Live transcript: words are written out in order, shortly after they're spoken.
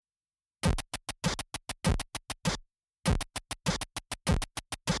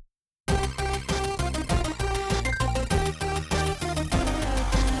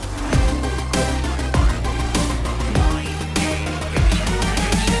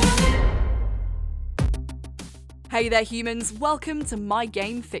Hey there humans, welcome to My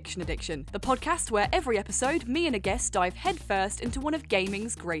Game Fiction Addiction, the podcast where every episode me and a guest dive headfirst into one of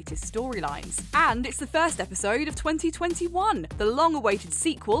gaming's greatest storylines. And it's the first episode of 2021, the long-awaited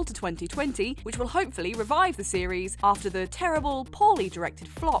sequel to 2020, which will hopefully revive the series after the terrible, poorly directed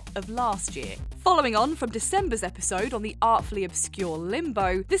flop of last year. Following on from December's episode on the artfully obscure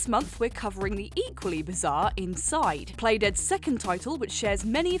Limbo, this month we're covering the equally bizarre Inside, Playdead's second title which shares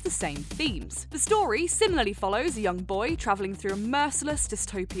many of the same themes. The story similarly follows a young boy travelling through a merciless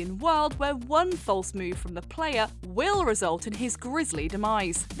dystopian world where one false move from the player will result in his grisly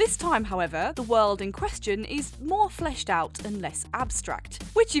demise. This time, however, the world in question is more fleshed out and less abstract,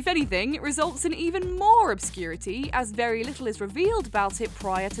 which if anything results in even more obscurity as very little is revealed about it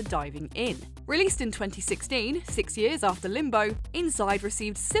prior to diving in. Released in 2016, 6 years after Limbo, Inside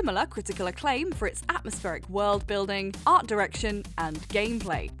received similar critical acclaim for its atmospheric world building, art direction, and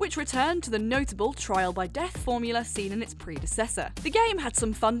gameplay, which returned to the notable trial-by-death formula seen in its predecessor. The game had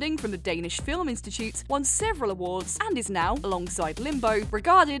some funding from the Danish Film Institute, won several awards, and is now, alongside Limbo,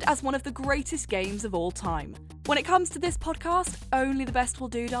 regarded as one of the greatest games of all time. When it comes to this podcast, only the best will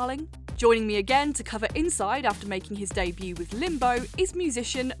do, darling. Joining me again to cover Inside after making his debut with Limbo is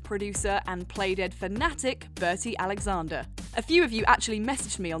musician, producer, and Playdead fanatic Bertie Alexander. A few of you actually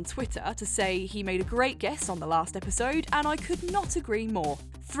messaged me on Twitter to say he made a great guest on the last episode, and I could not agree more.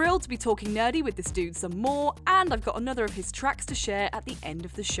 Thrilled to be talking nerdy with this dude some more, and I've got another of his tracks to share at the end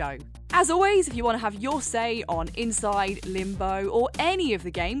of the show. As always, if you want to have your say on Inside, Limbo, or any of the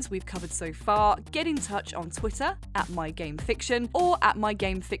games we've covered so far, get in touch on Twitter at MyGameFiction or at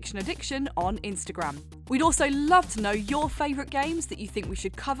MyGameFictionAddiction on Instagram. We'd also love to know your favourite games that you think we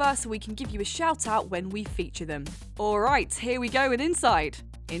should cover so we can give you a shout out when we feature them. Alright, here we go with Inside.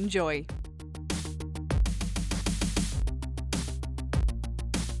 Enjoy.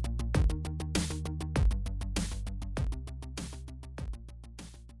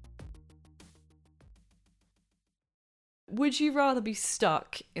 Would you rather be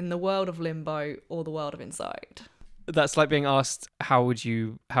stuck in the world of Limbo or the world of Inside? That's like being asked, how would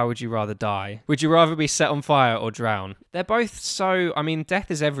you rather die? Would you rather be set on fire or drown? They're both so, death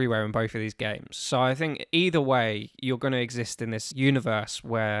is everywhere in both of these games. So I think either way, you're going to exist in this universe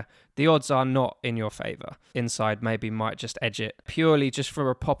where the odds are not in your favour. Inside maybe might just edge it, purely just for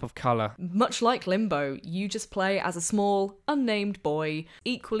a pop of colour. Much like Limbo, you just play as a small, unnamed boy,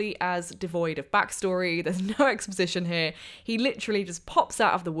 equally as devoid of backstory. There's no exposition here. He literally just pops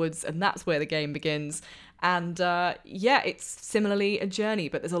out of the woods and that's where the game begins. And it's similarly a journey,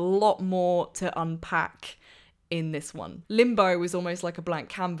 but there's a lot more to unpack in this one. Limbo was almost like a blank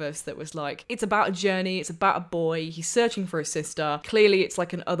canvas that was like, it's about a journey, it's about a boy, he's searching for his sister. Clearly it's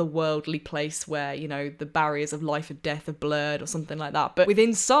like an otherworldly place where, the barriers of life and death are blurred or something like that. But with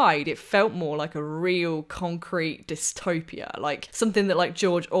Inside, it felt more like a real concrete dystopia, like something that like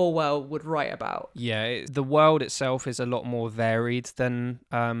George Orwell would write about. Yeah, the world itself is a lot more varied than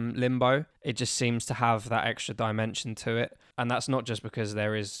Limbo. It just seems to have that extra dimension to it. And that's not just because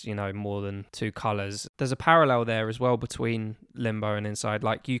there is, more than two colours. There's a parallel there as well between Limbo and Inside.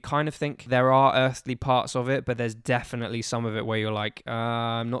 Like, you kind of think there are earthly parts of it, but there's definitely some of it where you're like,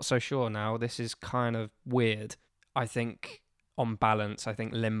 I'm not so sure now. This is kind of weird. I think, on balance,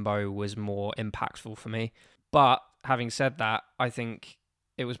 Limbo was more impactful for me. But having said that, I think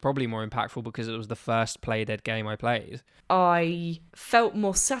it was probably more impactful because it was the first Playdead game I played. I felt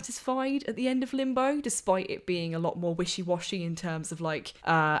more satisfied at the end of Limbo, despite it being a lot more wishy-washy in terms of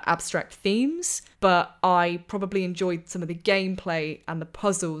abstract themes. But I probably enjoyed some of the gameplay and the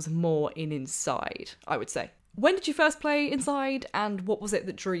puzzles more in Inside, I would say. When did you first play Inside, and what was it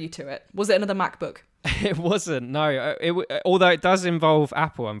that drew you to it? Was it another MacBook? It wasn't, no. Although it does involve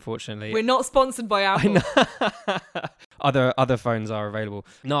Apple, unfortunately. We're not sponsored by Apple. Other phones are available.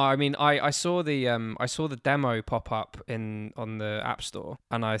 No, I saw the demo pop up on the App Store,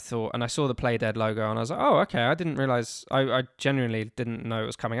 and I saw the Playdead logo, and I was like, oh, okay. I didn't realize. I genuinely didn't know it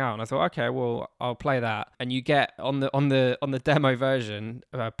was coming out, and I thought, okay, well, I'll play that. And you get on the demo version,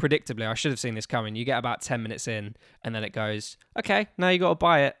 predictably, I should have seen this coming. You get about 10 minutes in, and then it goes, okay, now you got to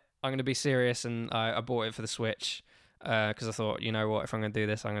buy it. I'm going to be serious, and I bought it for the Switch because I thought, you know what, if I'm going to do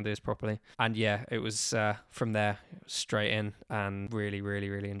this, I'm going to do this properly. And yeah, it was from there, straight in, and really,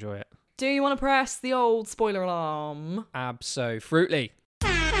 really, really enjoy it. Do you want to press the old spoiler alarm? Abso-fruitly.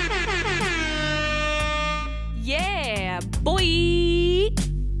 Yeah, boy!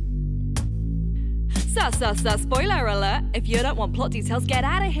 Spoiler alert. If you don't want plot details, get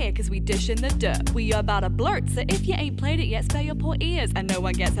out of here, cause we dish in the dirt. We about to blurt, so if you ain't played it yet, spare your poor ears and no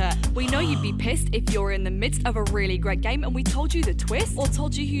one gets hurt. We know you'd be pissed if you're in the midst of a really great game and we told you the twist, or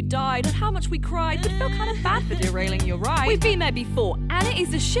told you who died and how much we cried, but feel kind of bad for derailing your ride. We've been there before, and it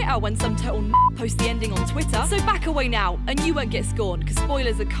is a shitter when some total posts the ending on Twitter. So back away now, and you won't get scorned, cause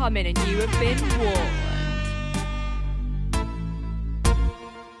spoilers are coming and you have been warned.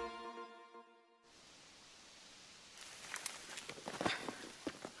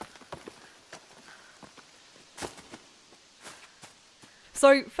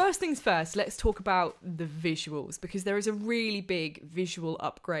 So first things first, let's talk about the visuals, because there is a really big visual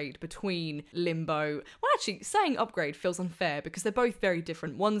upgrade between Limbo. Well, actually, saying upgrade feels unfair because they're both very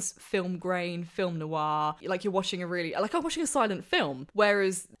different. One's film grain, film noir, like I'm watching a silent film,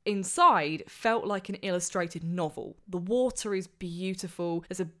 whereas Inside felt like an illustrated novel. The water is beautiful.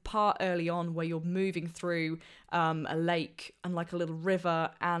 There's a part early on where you're moving through a lake and like a little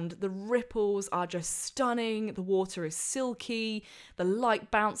river, and the ripples are just stunning. The water is silky. The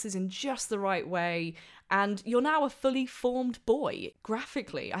light bounces in just the right way, and you're now a fully formed boy.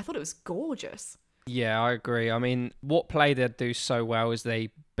 Graphically, I thought it was gorgeous. Yeah, I agree. I mean, what Playdead do so well is they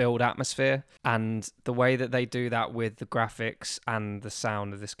build atmosphere, and the way that they do that with the graphics and the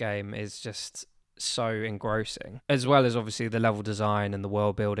sound of this game is just so engrossing, as well as obviously the level design and the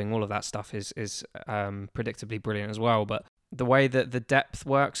world building. All of that stuff is predictably brilliant as well. But the way that the depth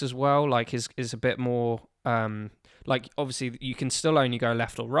works as well, like is a bit more like, obviously you can still only go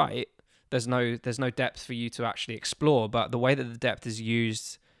left or right. There's no depth for you to actually explore, but the way that the depth is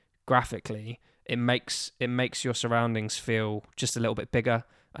used graphically, it makes your surroundings feel just a little bit bigger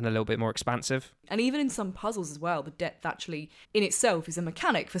and a little bit more expansive. And even in some puzzles as well, the depth actually in itself is a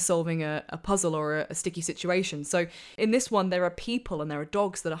mechanic for solving a puzzle or a sticky situation. So in this one, there are people and there are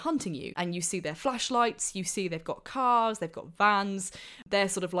dogs that are hunting you, and you see their flashlights, you see they've got cars, they've got vans, they're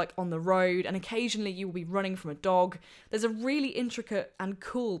sort of like on the road, and occasionally you will be running from a dog. There's a really intricate and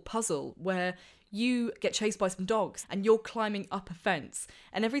cool puzzle where you get chased by some dogs and you're climbing up a fence,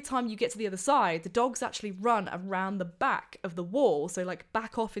 and every time you get to the other side, the dogs actually run around the back of the wall, so like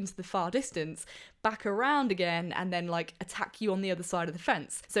back off into the far distance, back around again, and then like attack you on the other side of the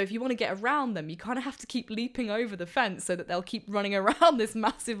fence. So if you want to get around them, you kind of have to keep leaping over the fence so that they'll keep running around this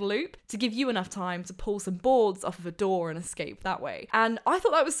massive loop to give you enough time to pull some boards off of a door and escape that way. And I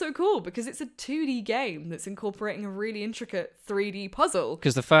thought that was so cool because it's a 2D game that's incorporating a really intricate 3D puzzle.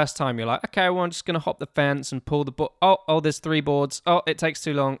 Because the first time you're like, okay, well, I'm just going to hop the fence and pull the board. Oh, there's 3 boards. Oh, it takes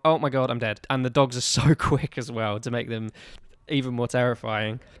too long. Oh my God, I'm dead. And the dogs are so quick as well to make them even more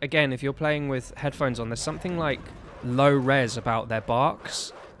terrifying. Again, if you're playing with headphones on, there's something like low res about their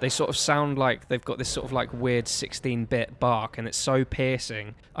barks. They sort of sound like they've got this sort of like weird 16-bit bark, and it's so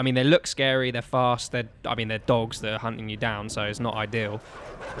piercing. I mean, they look scary, they're fast, they're dogs that are hunting you down, so it's not ideal.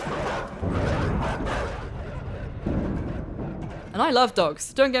 And I love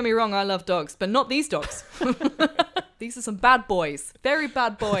dogs. Don't get me wrong, I love dogs, but not these dogs. These are some bad boys. Very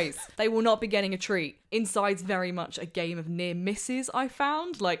bad boys. They will not be getting a treat. Inside's very much a game of near misses, I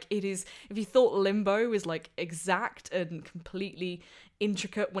found. Like, it is, if you thought Limbo is like exact and completely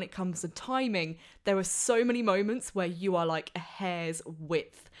intricate when it comes to timing, there are so many moments where you are like a hair's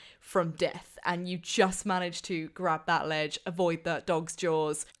width from death and you just manage to grab that ledge, avoid that dog's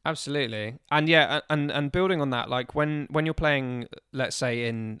jaws. Absolutely. And yeah, and building on that, like when you're playing, let's say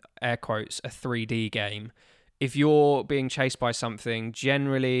in air quotes, a 3D game, if you're being chased by something,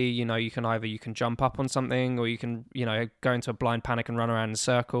 generally, you can jump up on something, or you can, go into a blind panic and run around in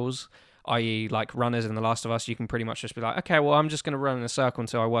circles, i.e. like runners in The Last of Us. You can pretty much just be like, okay, well, I'm just going to run in a circle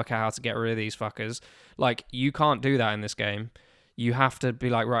until I work out how to get rid of these fuckers. Like, you can't do that in this game. You have to be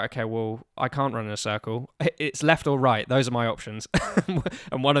like, right, okay, well, I can't run in a circle. It's left or right. Those are my options.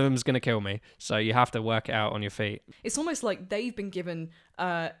 And one of them's going to kill me. So you have to work it out on your feet. It's almost like they've been given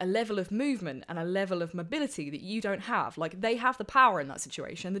a level of movement and a level of mobility that you don't have. Like, they have the power in that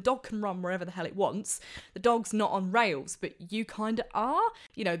situation. The dog can run wherever the hell it wants. The dog's not on rails, but you kind of are.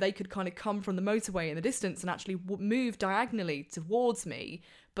 They could kind of come from the motorway in the distance and actually move diagonally towards me.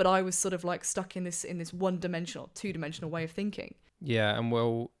 But I was sort of like stuck in this one-dimensional, two-dimensional way of thinking. Yeah, and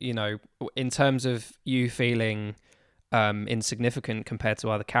well, in terms of you feeling insignificant compared to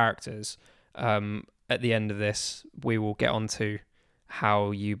other characters, at the end of this, we will get onto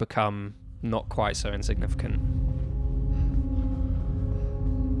how you become not quite so insignificant.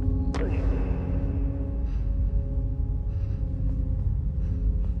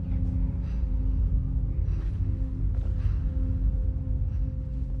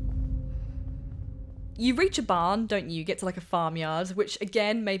 You reach a barn, don't you? You get to like a farmyard, which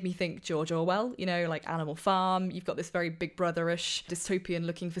again made me think George Orwell, like Animal Farm. You've got this very Big Brother-ish dystopian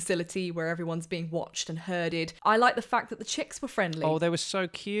looking facility where everyone's being watched and herded. I like the fact that the chicks were friendly. Oh, they were so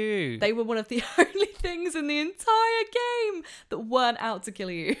cute. They were one of the only things in the entire game that weren't out to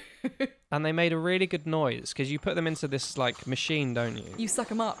kill you. And they made a really good noise because you put them into this like machine, don't you? You suck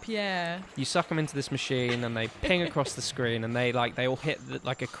them up, yeah. You suck them into this machine and they ping across the screen and they all hit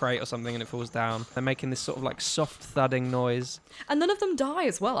like a crate or something and it falls down. They're making this sort of like soft thudding noise. And none of them die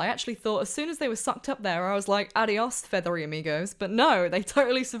as well. I actually thought as soon as they were sucked up there, I was like, adios, feathery amigos. But no, they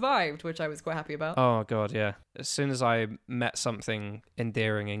totally survived, which I was quite happy about. Oh god, yeah. As soon as I met something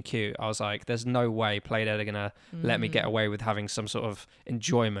endearing and cute, I was like, there's no way Playdead are gonna let me get away with having some sort of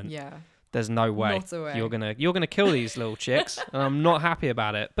enjoyment. Yeah. There's no way. Not a way. You're gonna kill these little chicks, and I'm not happy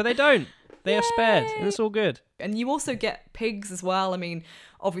about it. But they don't. They are spared, and it's all good. And you also get pigs as well. I mean,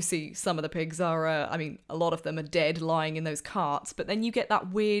 obviously some of the pigs are, a lot of them are dead lying in those carts, but then you get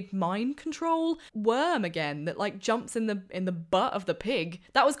that weird mind control worm again that like jumps in the butt of the pig.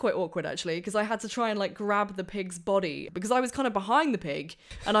 That was quite awkward actually, because I had to try and like grab the pig's body because I was kind of behind the pig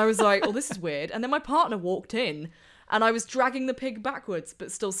and I was like, oh, this is weird. And then my partner walked in and I was dragging the pig backwards,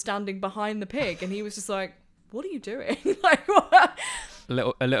 but still standing behind the pig. And he was just like, what are you doing? Like, what?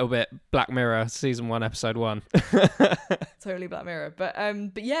 A little bit Black Mirror, season 1, episode 1. Totally Black Mirror.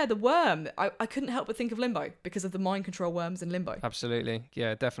 But yeah, the worm, I couldn't help but think of Limbo because of the mind control worms in Limbo. Absolutely.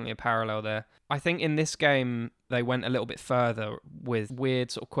 Yeah, definitely a parallel there. I think in this game, they went a little bit further with weird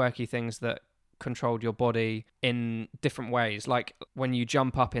sort of quirky things that controlled your body in different ways. Like when you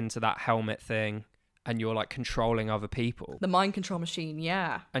jump up into that helmet thing, and you're like controlling other people. The mind control machine,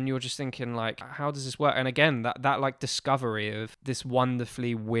 yeah. And you're just thinking like, how does this work? And again, that like discovery of this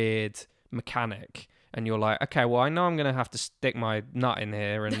wonderfully weird mechanic. And you're like, okay, well, I know I'm going to have to stick my nut in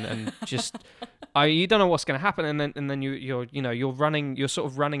here and just, you don't know what's going to happen. And then you're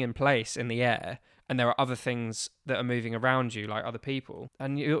sort of running in place in the air. And there are other things that are moving around you, like other people.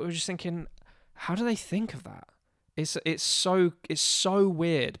 And you're just thinking, how do they think of that? It's so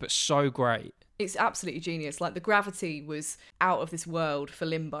weird, but so great. It's absolutely genius. Like the gravity was out of this world for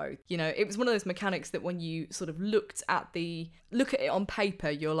Limbo. It was one of those mechanics that when you sort of look at it on paper,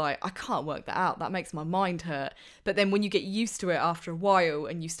 you're like, I can't work that out. That makes my mind hurt. But then when you get used to it after a while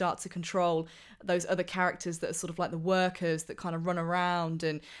and you start to control those other characters that are sort of like the workers that kind of run around,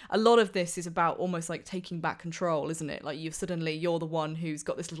 and a lot of this is about almost like taking back control, isn't it? Like you're the one who's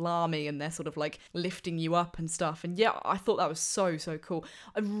got this little army and they're sort of like lifting you up and stuff. And yeah, I thought that was so cool.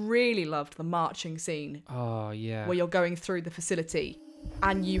 I really loved the marching scene. Oh yeah. Where you're going through the facility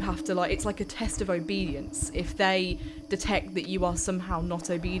and you have to it's like a test of obedience. If they detect that you are somehow not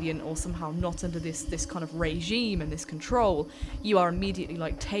obedient or somehow not under this kind of regime and this control, you are immediately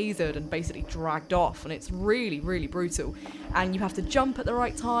like tasered and basically dragged off, and it's really, really brutal. And you have to jump at the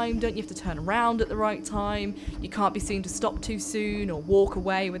right time, don't you? Have to turn around at the right time. You can't be seen to stop too soon or walk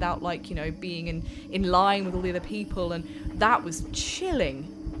away without being in line with all the other people, and that was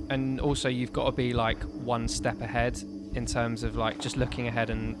chilling. And also you've got to be like one step ahead in terms of like just looking ahead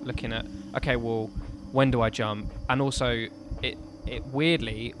and looking at, okay, well, when do I jump? And also it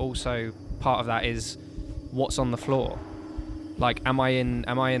weirdly also part of that is what's on the floor. Like am I in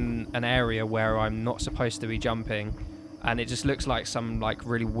an area where I'm not supposed to be jumping, and it just looks like some like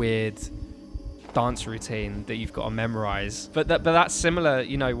really weird dance routine that you've got to memorize. But that's similar,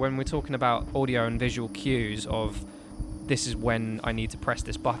 when we're talking about audio and visual cues of this is when I need to press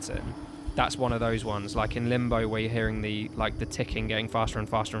this button. That's one of those ones, like in Limbo, where you're hearing the ticking getting faster and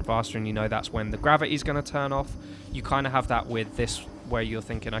faster and faster, and that's when the gravity's going to turn off. You kind of have that with this, where you're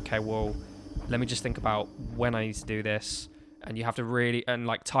thinking, okay, well, let me just think about when I need to do this. And you have to really, and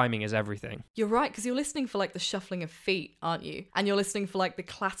like timing is everything. You're right, because you're listening for like the shuffling of feet, aren't you? And you're listening for like the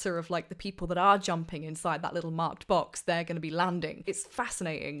clatter of like the people that are jumping inside that little marked box. They're going to be landing. It's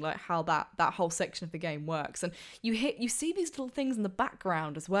fascinating, like how that whole section of the game works. And you see these little things in the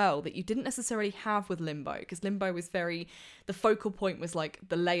background as well that you didn't necessarily have with Limbo, because Limbo was the focal point was like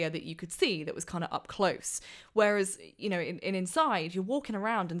the layer that you could see that was kind of up close. Whereas, in inside, you're walking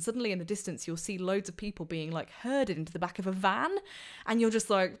around and suddenly in the distance you'll see loads of people being like herded into the back of a van. And you're just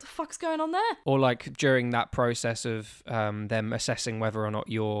like, what the fuck's going on there? Or like during that process of them assessing whether or not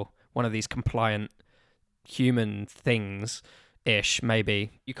you're one of these compliant human things ish, maybe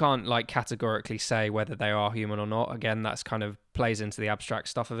you can't like categorically say whether they are human or not. Again, that's kind of plays into the abstract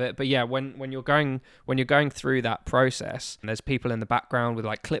stuff of it. But yeah, when you're going through that process, and there's people in the background with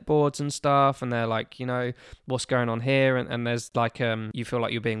like clipboards and stuff, and they're like, what's going on here, and there's like you feel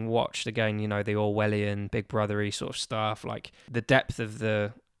like you're being watched again, the Orwellian Big Brothery sort of stuff. Like the depth of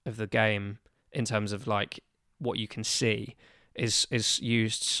the game in terms of like what you can see is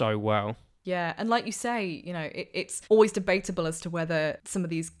used so well. Yeah, and like you say, it's always debatable as to whether some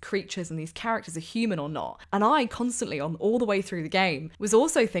of these creatures and these characters are human or not. And I constantly, on all the way through the game, was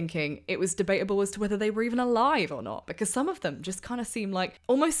also thinking it was debatable as to whether they were even alive or not, because some of them just kind of seem like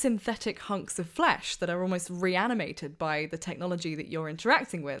almost synthetic hunks of flesh that are almost reanimated by the technology that you're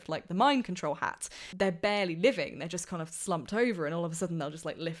interacting with, like the mind control hat. They're barely living, they're just kind of slumped over, and all of a sudden they'll just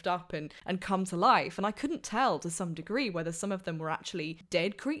like lift up and come to life. And I couldn't tell to some degree whether some of them were actually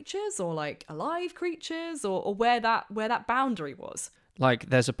dead creatures or like alive creatures, or where that boundary was. Like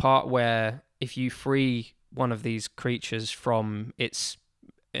there's a part where if you free one of these creatures from its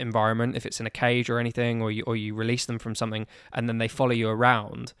environment, if it's in a cage or anything, or you release them from something, and then they follow you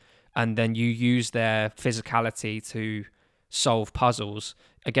around, and then you use their physicality to solve puzzles,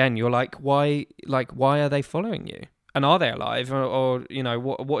 again you're like, why are they following you? And are they alive, or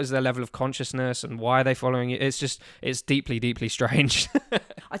what is their level of consciousness, and why are they following you? It's deeply, deeply strange.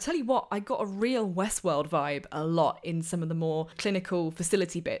 I tell you what, I got a real Westworld vibe a lot in some of the more clinical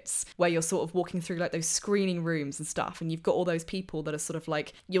facility bits where you're sort of walking through like those screening rooms and stuff, and you've got all those people that are sort of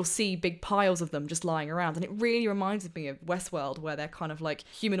like, you'll see big piles of them just lying around, and it really reminded me of Westworld, where they're kind of like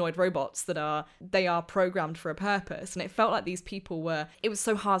humanoid robots that are programmed for a purpose. And it felt like these people it was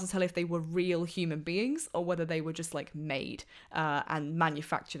so hard to tell if they were real human beings or whether they were just like made and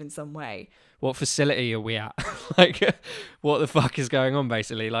manufactured in some way. What facility are we at? Like, what the fuck is going on,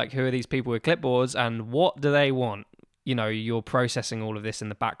 basically? Like, who are these people with clipboards, and what do they want? You're processing all of this in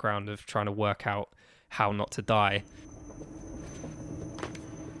the background of trying to work out how not to die.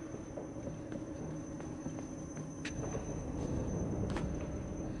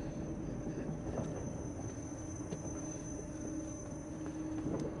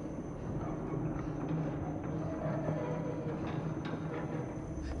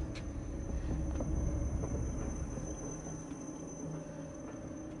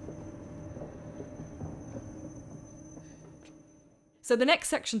 So the next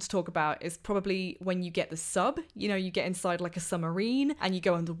section to talk about is probably when you get the sub. You get inside like a submarine and you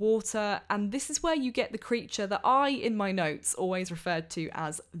go underwater, and this is where you get the creature that I, in my notes, always referred to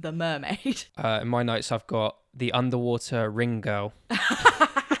as the mermaid. In my notes, I've got the underwater ring girl.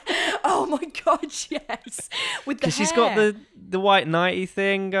 Oh my god, yes. With the hair. Because she's got the white nighty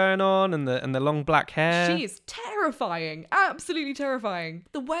thing going on and the long black hair. She is terrifying. Absolutely terrifying.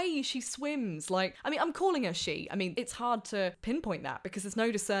 The way she swims, I'm calling her she. It's hard to pinpoint that because there's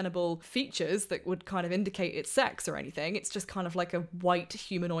no discernible features that would kind of indicate its sex or anything. It's just kind of like a white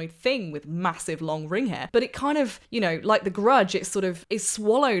humanoid thing with massive long ring hair. But it kind of, like the Grudge, it sort of is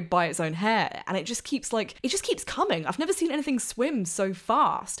swallowed by its own hair, and it just keeps coming. I've never seen anything swim so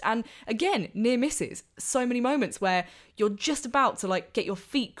fast. And again, near misses. So many moments where you're just about to get your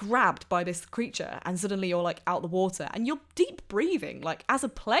feet grabbed by this creature, and suddenly you're out the water and you're deep breathing. As a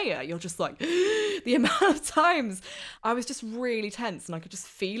player, you're just the amount of times I was just really tense and I could just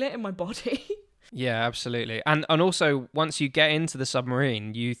feel it in my body. Yeah, absolutely. And also, once you get into the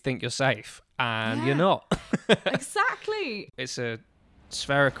submarine, you think you're safe, and you're not. Exactly. It's a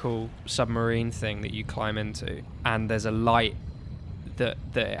spherical submarine thing that you climb into, and there's a light that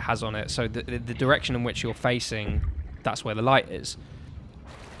it has on it. So the direction in which you're facing, that's where the light is.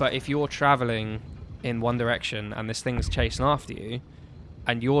 But if you're traveling in one direction and this thing's chasing after you,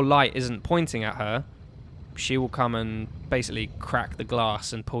 and your light isn't pointing at her, she will come and basically crack the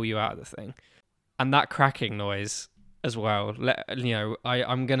glass and pull you out of the thing. And that cracking noise as well,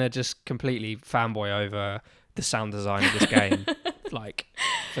 I'm gonna just completely fanboy over the sound design of this game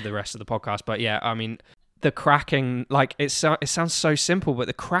for the rest of the podcast. But yeah, the cracking, it sounds so simple, but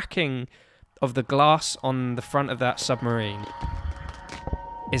the cracking of the glass on the front of that submarine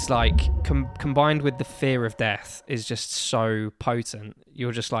is combined with the fear of death is just so potent.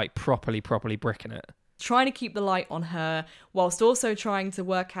 You're just properly bricking it. Trying to keep the light on her whilst also trying to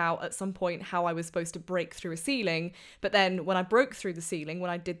work out at some point how I was supposed to break through a ceiling. But then when I broke through the ceiling,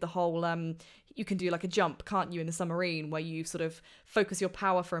 when I did the whole, you can do a jump, can't you, in the submarine, where you sort of focus your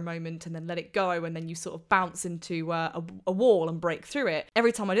power for a moment and then let it go, and then you sort of bounce into a wall and break through it.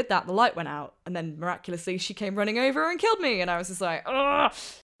 Every time I did that, the light went out, and then miraculously she came running over and killed me, and I was just like, ugh.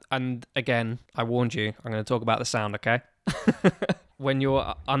 And again, I warned you, I'm going to talk about the sound, okay? When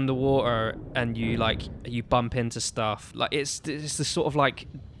you're underwater and you bump into stuff, it's the sort of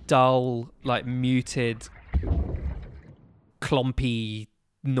dull, muted, clompy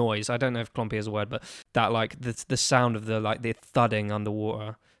noise. I don't know if clompy is a word, but that the sound of the thudding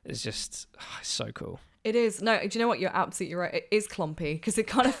underwater is just it's so cool. It is. No, do you know what? You're absolutely right. It is clompy because it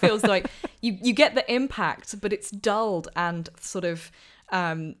kind of feels like you get the impact, but it's dulled and sort of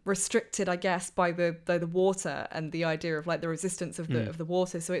restricted, I guess, by the water and the idea of like the resistance of the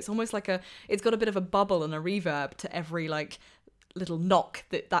water. So it's almost like it's got a bit of a bubble and a reverb to every like little knock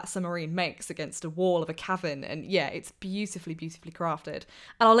that submarine makes against a wall of a cavern. And yeah, it's beautifully crafted.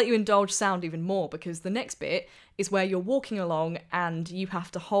 And I'll let you indulge sound even more, because the next bit is where you're walking along and you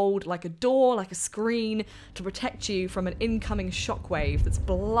have to hold like a door, like a screen, to protect you from an incoming shockwave that's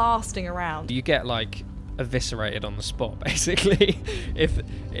blasting around. You get like eviscerated on the spot, basically.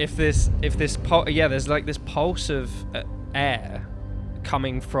 there's like this pulse of air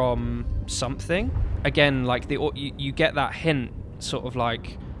coming from something. Again, like you get that hint sort of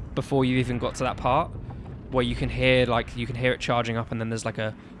like before you even got to that part where you can hear it charging up, and then there's like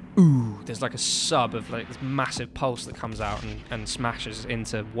a sub of like this massive pulse that comes out and smashes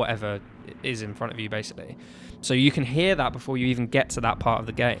into whatever is in front of you, basically. So you can hear that before you even get to that part of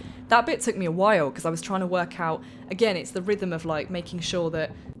the game. That bit took me a while, because I was trying to work out, again, it's the rhythm of like making sure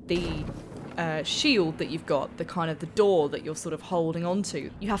that the shield that you've got, the kind of the door that you're sort of holding onto,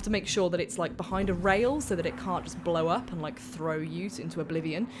 you have to make sure that it's like behind a rail so that it can't just blow up and like throw you into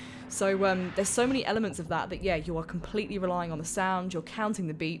oblivion. So there's so many elements of that yeah, you are completely relying on the sound, you're counting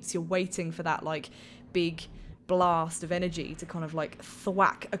the beats, you're waiting for that like big blast of energy to kind of like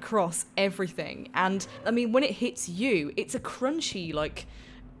thwack across everything. And I mean, when it hits you, it's a crunchy like,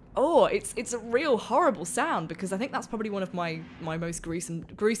 it's a real horrible sound, because I think that's probably one of my most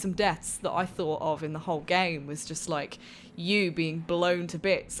gruesome deaths that I thought of in the whole game, was just like you being blown to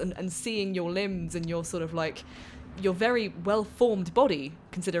bits and seeing your limbs and your sort of like your very well-formed body,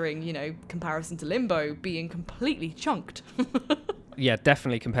 considering, you know, comparison to Limbo, being completely chunked. Yeah,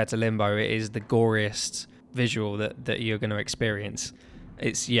 definitely compared to Limbo, it is the goriest visual that you're going to experience.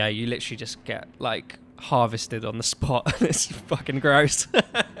 It's, yeah, you literally just get like harvested on the spot. It's fucking gross.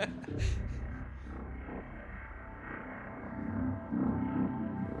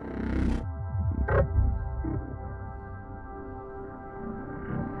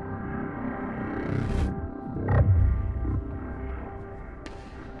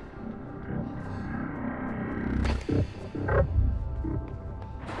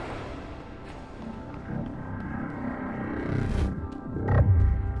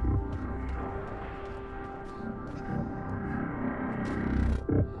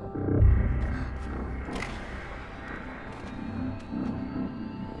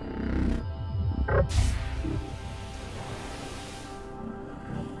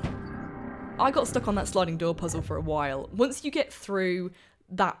 I got stuck on that sliding door puzzle for a while. Once you get through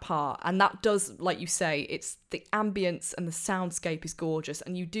that part, and that does, like you say, it's the ambience and the soundscape is gorgeous,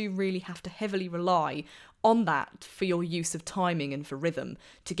 and you do really have to heavily rely on that for your use of timing and for rhythm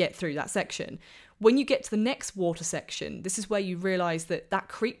to get through that section. When you get to the next water section, this is where you realise that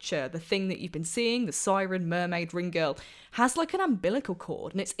creature, the thing that you've been seeing, the siren, mermaid, ring girl, has like an umbilical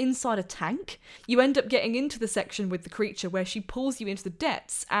cord, and it's inside a tank. You end up getting into the section with the creature where she pulls you into the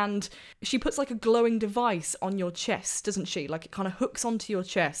depths, and she puts like a glowing device on your chest, doesn't she? Like it kind of hooks onto your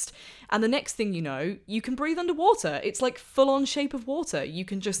chest, and the next thing you know, you can breathe underwater. It's like full-on Shape of Water. You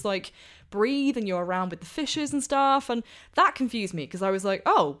can just like breathe, and you're around with the fishes and stuff, and that confused me, because I was like,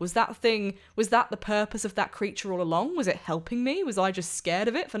 oh, was that the purpose of that creature all along? Was it helping me? Was I just scared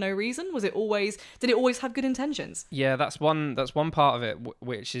of it for no reason? Did it always have good intentions? Yeah, that's one part of it,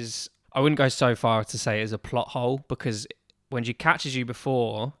 which is, I wouldn't go so far to say is a plot hole, because when she catches you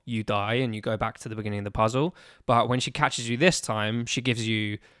before, you die and you go back to the beginning of the puzzle, but when she catches you this time, she gives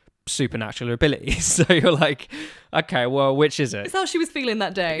you supernatural abilities. So you're like, okay, well, which is it? It's how she was feeling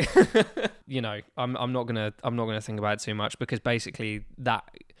that day. You know, I'm not gonna think about it too much, because basically that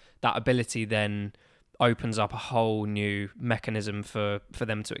ability then opens up a whole new mechanism for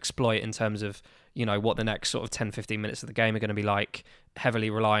them to exploit, in terms of, you know, what the next sort of 10-15 minutes of the game are going to be like,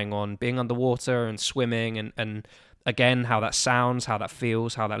 heavily relying on being underwater and swimming, and again, how that sounds, how that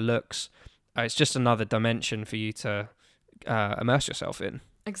feels, how that looks. It's just another dimension for you to immerse yourself in.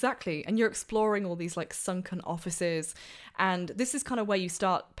 Exactly. And you're exploring all these like sunken offices, and this is kind of where you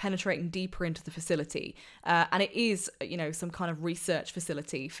start penetrating deeper into the facility. And it is, you know, some kind of research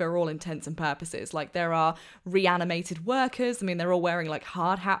facility for all intents and purposes. Like there are reanimated workers. I mean, they're all wearing like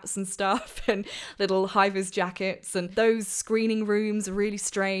hard hats and stuff and little high-vis jackets. And those screening rooms are really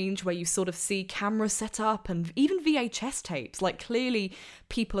strange, where you sort of see cameras set up and even VHS tapes. Like clearly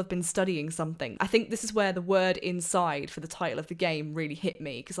people have been studying something. I think this is where the word inside for the title of the game really hit me.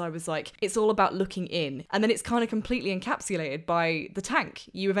 me because I was like, it's all about looking in. And then it's kind of completely encapsulated by the tank.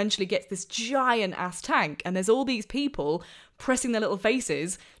 You eventually get this giant ass tank and there's all these people pressing their little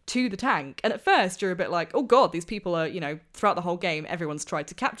faces to the tank. And at first you're a bit like, oh God, these people are, throughout the whole game, everyone's tried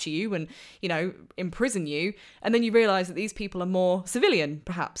to capture you and, imprison you. And then you realise that these people are more civilian,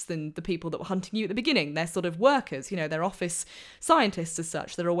 perhaps, than the people that were hunting you at the beginning. They're sort of workers, they're office scientists as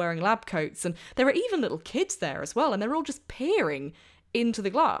such. They're all wearing lab coats. And there are even little kids there as well. And they're all just peering into the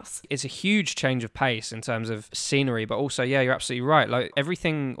glass. It's a huge change of pace in terms of scenery, but also, yeah, you're absolutely right. Like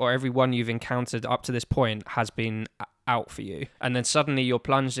everything or everyone you've encountered up to this point has been out for you, and then suddenly you're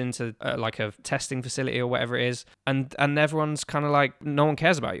plunged into like a testing facility or whatever it is, and everyone's kind of like, no one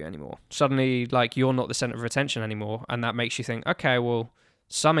cares about you anymore. Suddenly, like, you're not the center of attention anymore, and that makes you think, okay, well,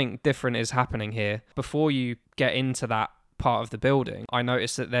 something different is happening here. Before you get into that part of the building, I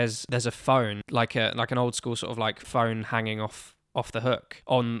noticed that there's a phone, like an old school sort of like phone hanging off the hook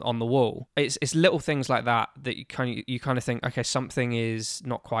on the wall. It's little things like that you kind of think, okay, something is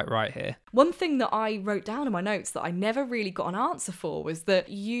not quite right here. One thing that I wrote down in my notes that I never really got an answer for was that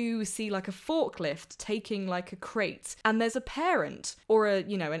you see like a forklift taking like a crate, and there's a parent or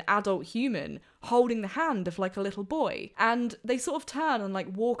an adult human holding the hand of like a little boy, and they sort of turn and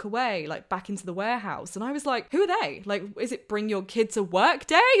like walk away like back into the warehouse, and I was like, who are they? Like, is it bring your kid to work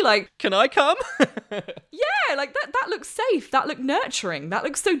day? Like, can I come? Yeah, like that looks safe, that looked nurturing, that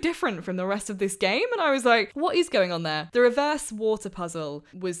looks so different from the rest of this game, and I was like, what is going on there? The reverse water puzzle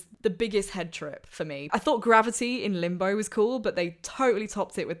was the biggest head trip for me. I thought gravity in Limbo was cool, but they totally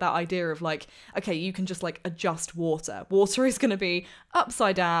topped it with that idea of like, okay, you can just like adjust water is going to be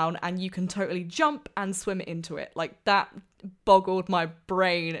upside down and you can totally jump and swim into it. Like, that boggled my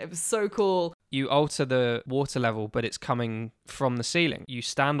brain. It was so cool. You alter the water level, but it's coming from the ceiling. You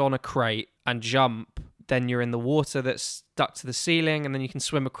stand on a crate and jump, then you're in the water that's stuck to the ceiling, and then you can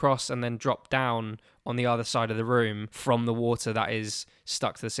swim across and then drop down on the other side of the room from the water that is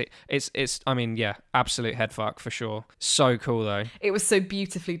stuck to the ceiling. It's I mean, yeah, absolute headfuck for sure. So cool though. It was so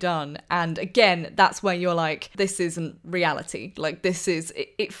beautifully done. And again, that's where you're like, this isn't reality. Like, this is,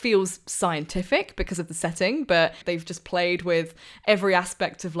 it feels scientific because of the setting, but they've just played with every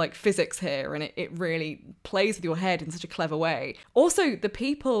aspect of like physics here, and it really plays with your head in such a clever way. Also, the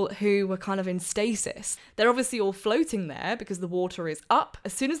people who were kind of in stasis, they're obviously all floating there because the water is up.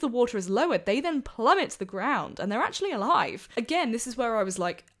 As soon as the water is lowered, they then plummet to the ground, and they're actually alive. Again, this is where I was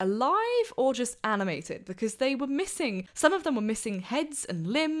like, alive or just animated? Because they were missing, some of them were missing heads and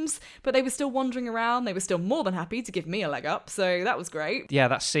limbs, but they were still wandering around. They were still more than happy to give me a leg up, so that was great. Yeah,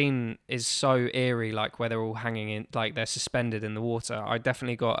 that scene is so eerie, like where they're all hanging in, like they're suspended in the water. I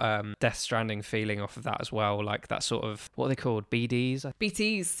definitely got Death Stranding feeling off of that as well, like that sort of, what are they called, BDs?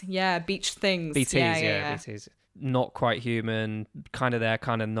 BTs, yeah, beach things. BTs, yeah. BTs. Not quite human, kind of there,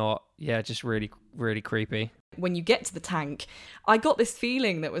 kind of not. Yeah, just really, really creepy. When you get to the tank, I got this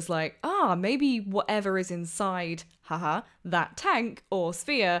feeling that was like, maybe whatever is inside, that tank or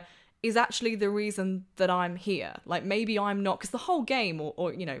sphere is actually the reason that I'm here. Like, maybe I'm not, because the whole game,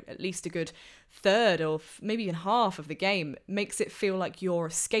 or at least a good third or maybe even half of the game makes it feel like you're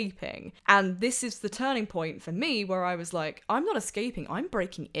escaping. And this is the turning point for me where I was like, I'm not escaping, I'm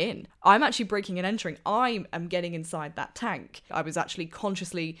breaking in. I'm actually breaking and entering. I am getting inside that tank. I was actually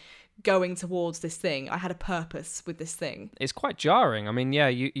consciously going towards this thing. I had a purpose with this thing. It's quite jarring. I mean, yeah,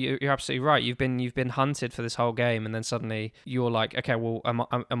 you're absolutely right. You've been hunted for this whole game, and then suddenly you're like, okay, well,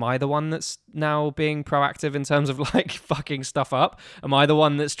 am I the one that's now being proactive in terms of like fucking stuff up? Am I the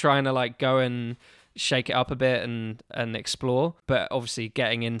one that's trying to like go and shake it up a bit and explore? But obviously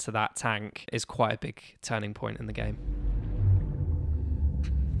getting into that tank is quite a big turning point in the game.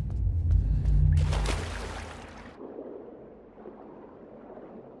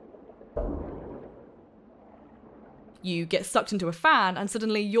 You get sucked into a fan and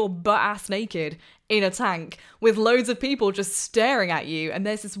suddenly you're butt-ass naked in a tank with loads of people just staring at you, and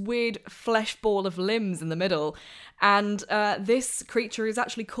there's this weird flesh ball of limbs in the middle. And this creature is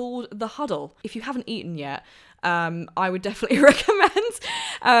actually called the Huddle. If you haven't eaten yet, I would definitely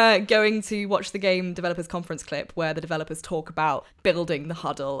recommend going to watch the game developers conference clip where the developers talk about building the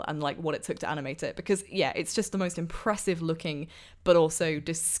Huddle and like what it took to animate it, because yeah, it's just the most impressive looking but also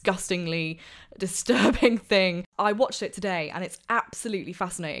disgustingly disturbing thing. I watched it today and it's absolutely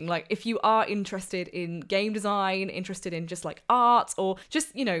fascinating. Like, if you are interested in game design, interested in just like art, or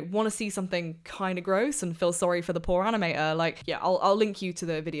just, want to see something kind of gross and feel sorry for the poor animator, like, yeah, I'll link you to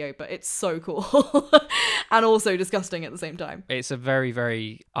the video, but it's so cool and also disgusting at the same time. It's a very,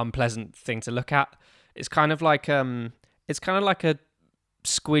 very unpleasant thing to look at. It's kind of like a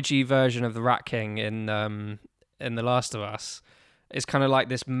squidgy version of the Rat King in The Last of Us. It's kind of like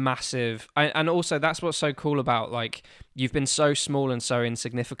this massive, and also that's what's so cool about, like, you've been so small and so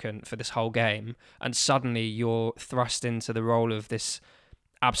insignificant for this whole game, and suddenly you're thrust into the role of this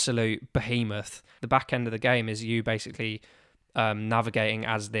absolute behemoth. The back end of the game is you basically navigating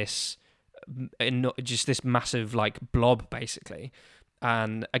as this, just this massive like blob basically.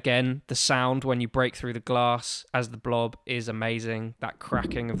 And again, the sound when you break through the glass as the blob is amazing. That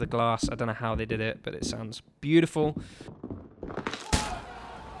cracking of the glass, I don't know how they did it, but it sounds beautiful.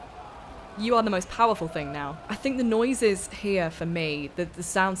 You are the most powerful thing now. I think the noises here for me, the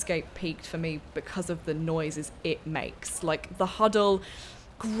soundscape peaked for me because of the noises it makes. Like the huddle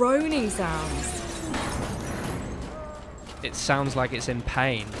groaning sounds. It sounds like it's in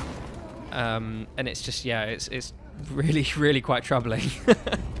pain. And it's just, yeah, it's really, really quite troubling.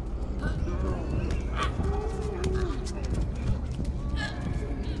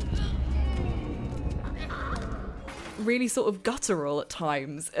 Really sort of guttural at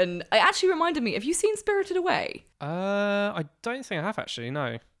times. And it actually reminded me, have you seen Spirited Away? I don't think I have actually,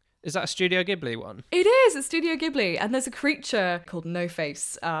 no. Is that a Studio Ghibli one? It is, it's Studio Ghibli, and there's a creature called No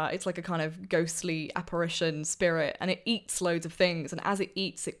Face. It's like a kind of ghostly apparition spirit, and it eats loads of things, and as it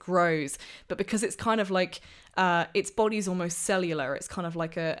eats, it grows. But because it's kind of like, its body's almost cellular, it's kind of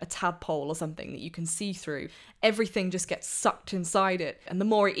like a tadpole or something that you can see through. Everything just gets sucked inside it, and the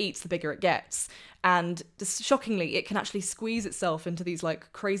more it eats, the bigger it gets. And shockingly, it can actually squeeze itself into these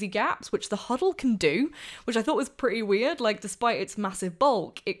like crazy gaps, which the huddle can do, which I thought was pretty weird. Like, despite its massive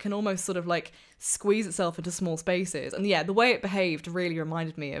bulk, it can almost sort of like squeeze itself into small spaces. And yeah, the way it behaved really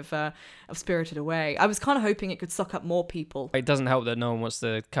reminded me of Spirited Away. I was kind of hoping it could suck up more people. It doesn't help that no one wants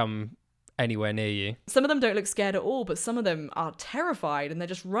to come anywhere near you. Some of them don't look scared at all, but some of them are terrified and they're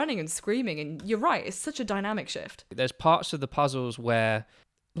just running and screaming. And you're right, it's such a dynamic shift. There's parts of the puzzles where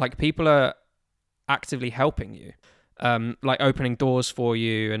like people are actively helping you, like opening doors for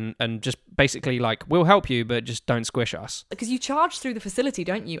you and just basically like, we'll help you, but just don't squish us. Because you charge through the facility,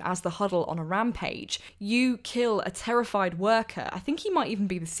 don't you, as the huddle on a rampage. You kill a terrified worker. I think he might even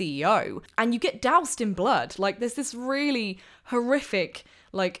be the CEO. And you get doused in blood. Like, there's this really horrific,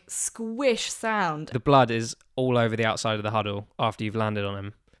 like, squish sound. The blood is all over the outside of the huddle after you've landed on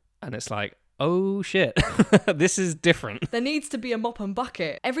him. And it's like, oh shit, this is different. There needs to be a mop and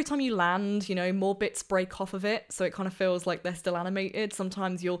bucket. Every time you land, you know, more bits break off of it, so it kind of feels like they're still animated.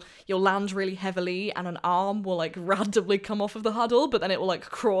 Sometimes you'll land really heavily and an arm will like randomly come off of the huddle, but then it will like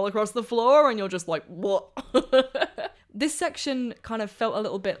crawl across the floor and you're just like, what? This section kind of felt a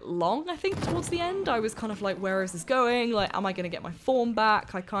little bit long, I think, towards the end. I was kind of like, where is this going? Like, am I going to get my form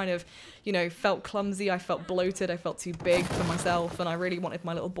back? I kind of, you know, felt clumsy. I felt bloated. I felt too big for myself, and I really wanted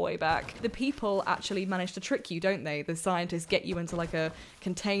my little boy back. The people actually manage to trick you, don't they? The scientists get you into like a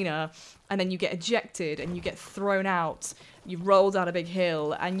container, and then you get ejected and you get thrown out. You roll down a big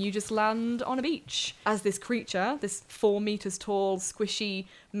hill and you just land on a beach as this creature, this 4 meters tall, squishy,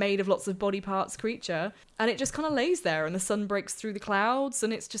 made of lots of body parts creature. And it just kind of lays there and the sun breaks through the clouds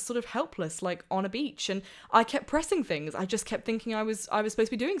and it's just sort of helpless, like on a beach. And I kept pressing things. I just kept thinking I was supposed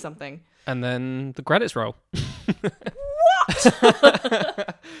to be doing something. And then the credits roll. What?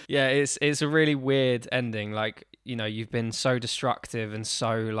 Yeah, it's a really weird ending. Like, you know, you've been so destructive and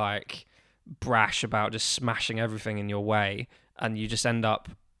so like brash about just smashing everything in your way, and you just end up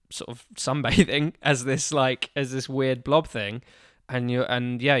sort of sunbathing as this weird blob thing. And you're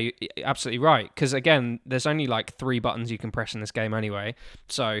absolutely right, because again, there's only like 3 buttons you can press in this game anyway,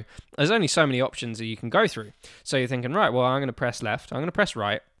 so there's only so many options that you can go through. So you're thinking, right, well, I'm going to press left, I'm going to press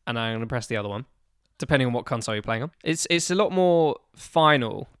right, and I'm going to press the other one, depending on what console you're playing on. It's a lot more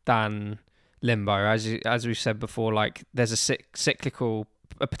final than Limbo, as we've said before. Like, there's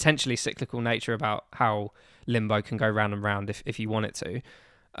a potentially cyclical nature about how Limbo can go round and round if you want it to.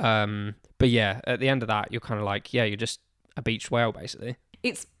 But yeah, at the end of that, you're kind of like, yeah, you're just a beached whale, basically.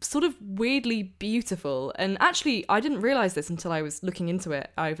 It's sort of weirdly beautiful. And actually, I didn't realise this until I was looking into it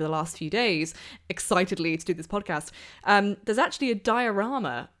over the last few days, excitedly to do this podcast. There's actually a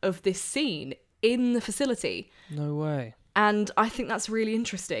diorama of this scene in the facility. No way. And I think that's really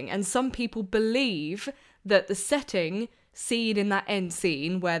interesting. And some people believe that the setting seen in that end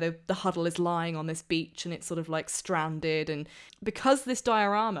scene where the huddle is lying on this beach and it's sort of like stranded, and because this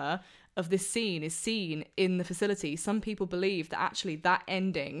diorama of this scene is seen in the facility, some people believe that actually that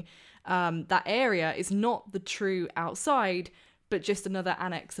ending, that area is not the true outside, but just another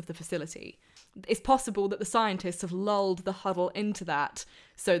annex of the facility. It's possible that the scientists have lulled the huddle into that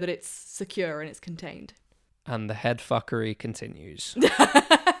so that it's secure and it's contained. And the head fuckery continues.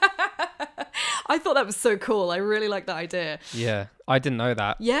 I thought that was so cool. I really like that idea. Yeah. I didn't know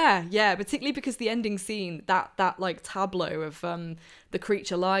that. Yeah, particularly because the ending scene, that like tableau of the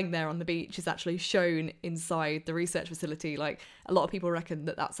creature lying there on the beach is actually shown inside the research facility. Like, a lot of people reckon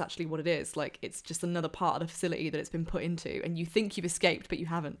that that's actually what it is. Like, it's just another part of the facility that it's been put into, and you think you've escaped, but you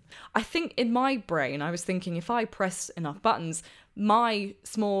haven't. I think in my brain, I was thinking if I press enough buttons, my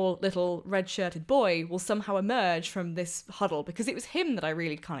small little red-shirted boy will somehow emerge from this huddle, because it was him that I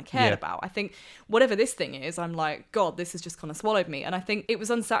really kind of cared about. I think whatever this thing is, I'm like, God, this has just kind of swallowed me. And I think it was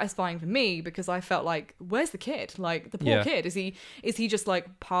unsatisfying for me because I felt like, where's the kid? Like, the poor kid. Is he just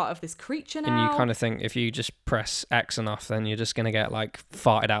like part of this creature now? And you kind of think if you just press X enough, then you're just going to get like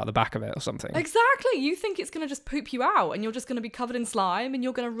farted out the back of it or something. Exactly. You think it's going to just poop you out and you're just going to be covered in slime and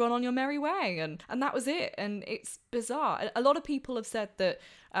you're going to run on your merry way. And that was it. And it's bizarre. A lot of people have said that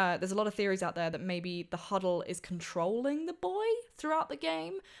there's a lot of theories out there that maybe the huddle is controlling the boy throughout the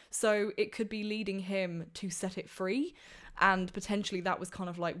game. So it could be leading him to set it free. And potentially that was kind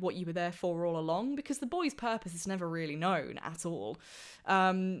of like what you were there for all along, because the boy's purpose is never really known at all.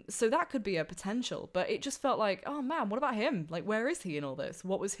 So that could be a potential. But it just felt like, oh man, what about him? Like, where is he in all this?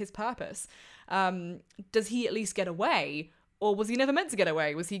 What was his purpose? Does he at least get away? Or was he never meant to get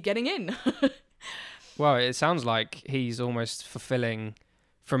away? Was he getting in? Well, it sounds like he's almost fulfilling,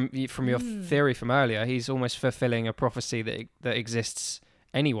 from your theory from earlier, he's almost fulfilling a prophecy that exists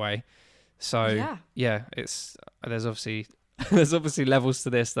anyway. So yeah, it's there's obviously levels to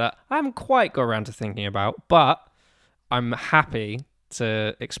this that I haven't quite got around to thinking about, but I'm happy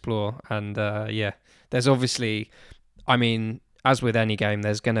to explore. And there's obviously, I mean, as with any game,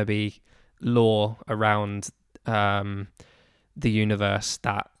 there's going to be lore around the universe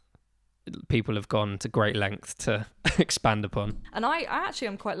that people have gone to great length to expand upon. And I actually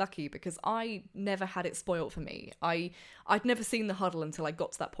am quite lucky because I never had it spoiled for me. I'd never seen the huddle until I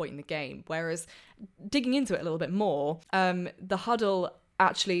got to that point in the game. Whereas digging into it a little bit more, the huddle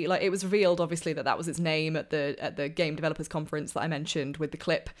actually, like, it was revealed obviously that was its name at the game developers conference that I mentioned with the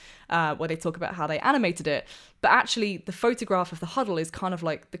clip where they talk about how they animated it. But actually the photograph of the huddle is kind of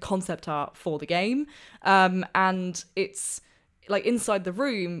like the concept art for the game, and it's like inside the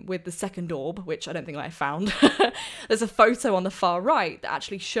room with the second orb, which I don't think I found. There's a photo on the far right that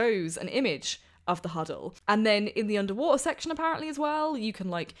actually shows an image of the huddle. And then in the underwater section apparently as well, you can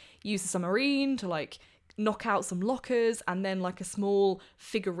like use the submarine to like knock out some lockers, and then like a small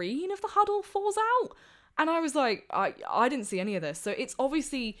figurine of the huddle falls out. And I was like, I didn't see any of this. So it's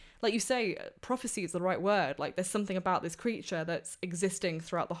obviously, like you say, prophecy is the right word. Like, there's something about this creature that's existing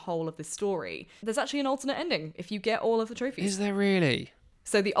throughout the whole of this story. There's actually an alternate ending if you get all of the trophies. Is there really?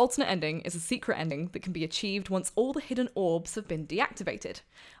 So the alternate ending is a secret ending that can be achieved once all the hidden orbs have been deactivated.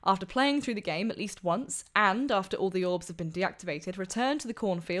 After playing through the game at least once, and after all the orbs have been deactivated, return to the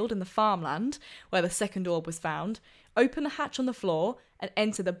cornfield in the farmland where the second orb was found, open the hatch on the floor and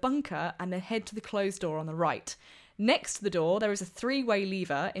enter the bunker, and then head to the closed door on the right. Next to the door, there is a 3-way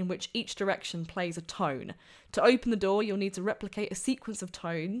lever in which each direction plays a tone. To open the door, you'll need to replicate a sequence of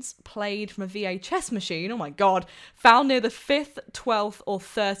tones played from a VHS machine, oh my god, found near the 5th, 12th or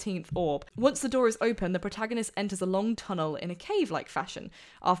 13th orb. Once the door is open, the protagonist enters a long tunnel in a cave-like fashion.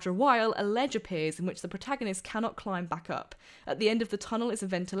 After a while, a ledge appears in which the protagonist cannot climb back up. At the end of the tunnel is a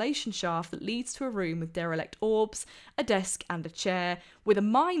ventilation shaft that leads to a room with derelict orbs, a desk and a chair, with a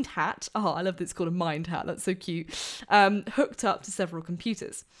mind hat, oh I love that it's called a mind hat, that's so cute, hooked up to several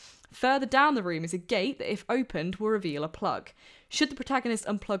computers. Further down the room is a gate that, if opened, will reveal a plug. Should the protagonist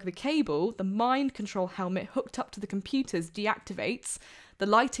unplug the cable, the mind control helmet hooked up to the computers deactivates, the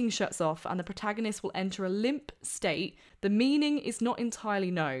lighting shuts off, and the protagonist will enter a limp state. The meaning is not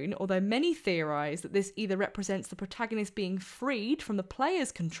entirely known, although many theorise that this either represents the protagonist being freed from the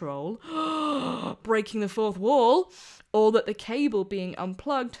player's control, breaking the fourth wall, or that the cable being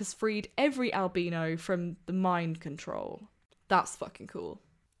unplugged has freed every albino from the mind control. That's fucking cool.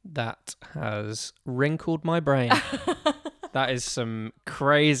 That has wrinkled my brain. That is some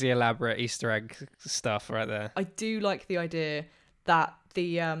crazy elaborate Easter egg stuff right there. I do like the idea that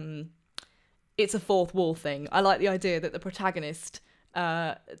it's a fourth wall thing. I like the idea that the protagonist,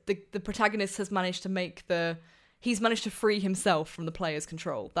 the protagonist has managed to he's managed to free himself from the player's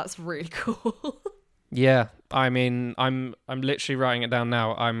control. That's really cool. Yeah, I mean, I'm literally writing it down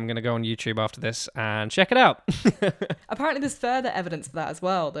now. I'm going to go on YouTube after this and check it out. Apparently there's further evidence for that as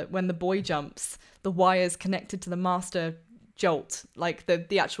well, that when the boy jumps, the wires connected to the master jolt, like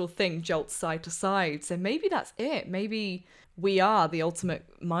the actual thing jolts side to side. So maybe that's it. Maybe we are the ultimate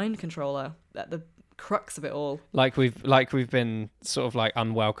mind controller, at the crux of it all. Like we've been sort of like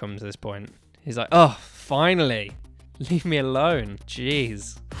unwelcomed to this point. He's like, oh, finally, leave me alone.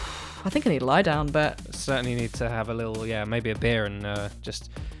 Jeez. I think I need to lie down, but... Certainly need to have a little, maybe a beer and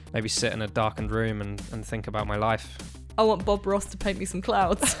just maybe sit in a darkened room and think about my life. I want Bob Ross to paint me some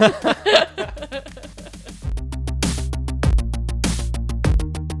clouds.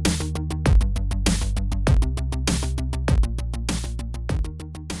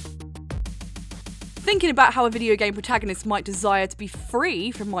 Thinking about how a video game protagonist might desire to be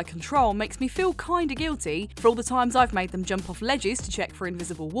free from my control makes me feel kinda guilty for all the times I've made them jump off ledges to check for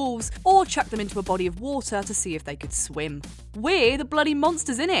invisible walls, or chuck them into a body of water to see if they could swim. We're the bloody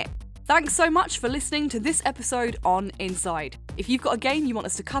monsters in it! Thanks so much for listening to this episode on Inside. If you've got a game you want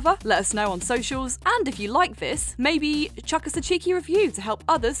us to cover, let us know on socials, and if you like this, maybe chuck us a cheeky review to help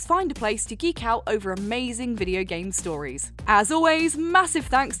others find a place to geek out over amazing video game stories. As always, massive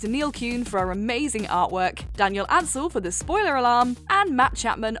thanks to Neil Kuhn for our amazing artwork, Daniel Ansel for the spoiler alarm, and Matt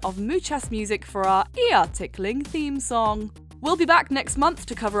Chapman of Muchas Music for our ear-tickling theme song. We'll be back next month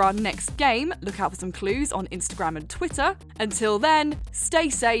to cover our next game. Look out for some clues on Instagram and Twitter. Until then, stay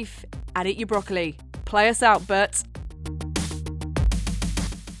safe and eat your broccoli. Play us out, Bert.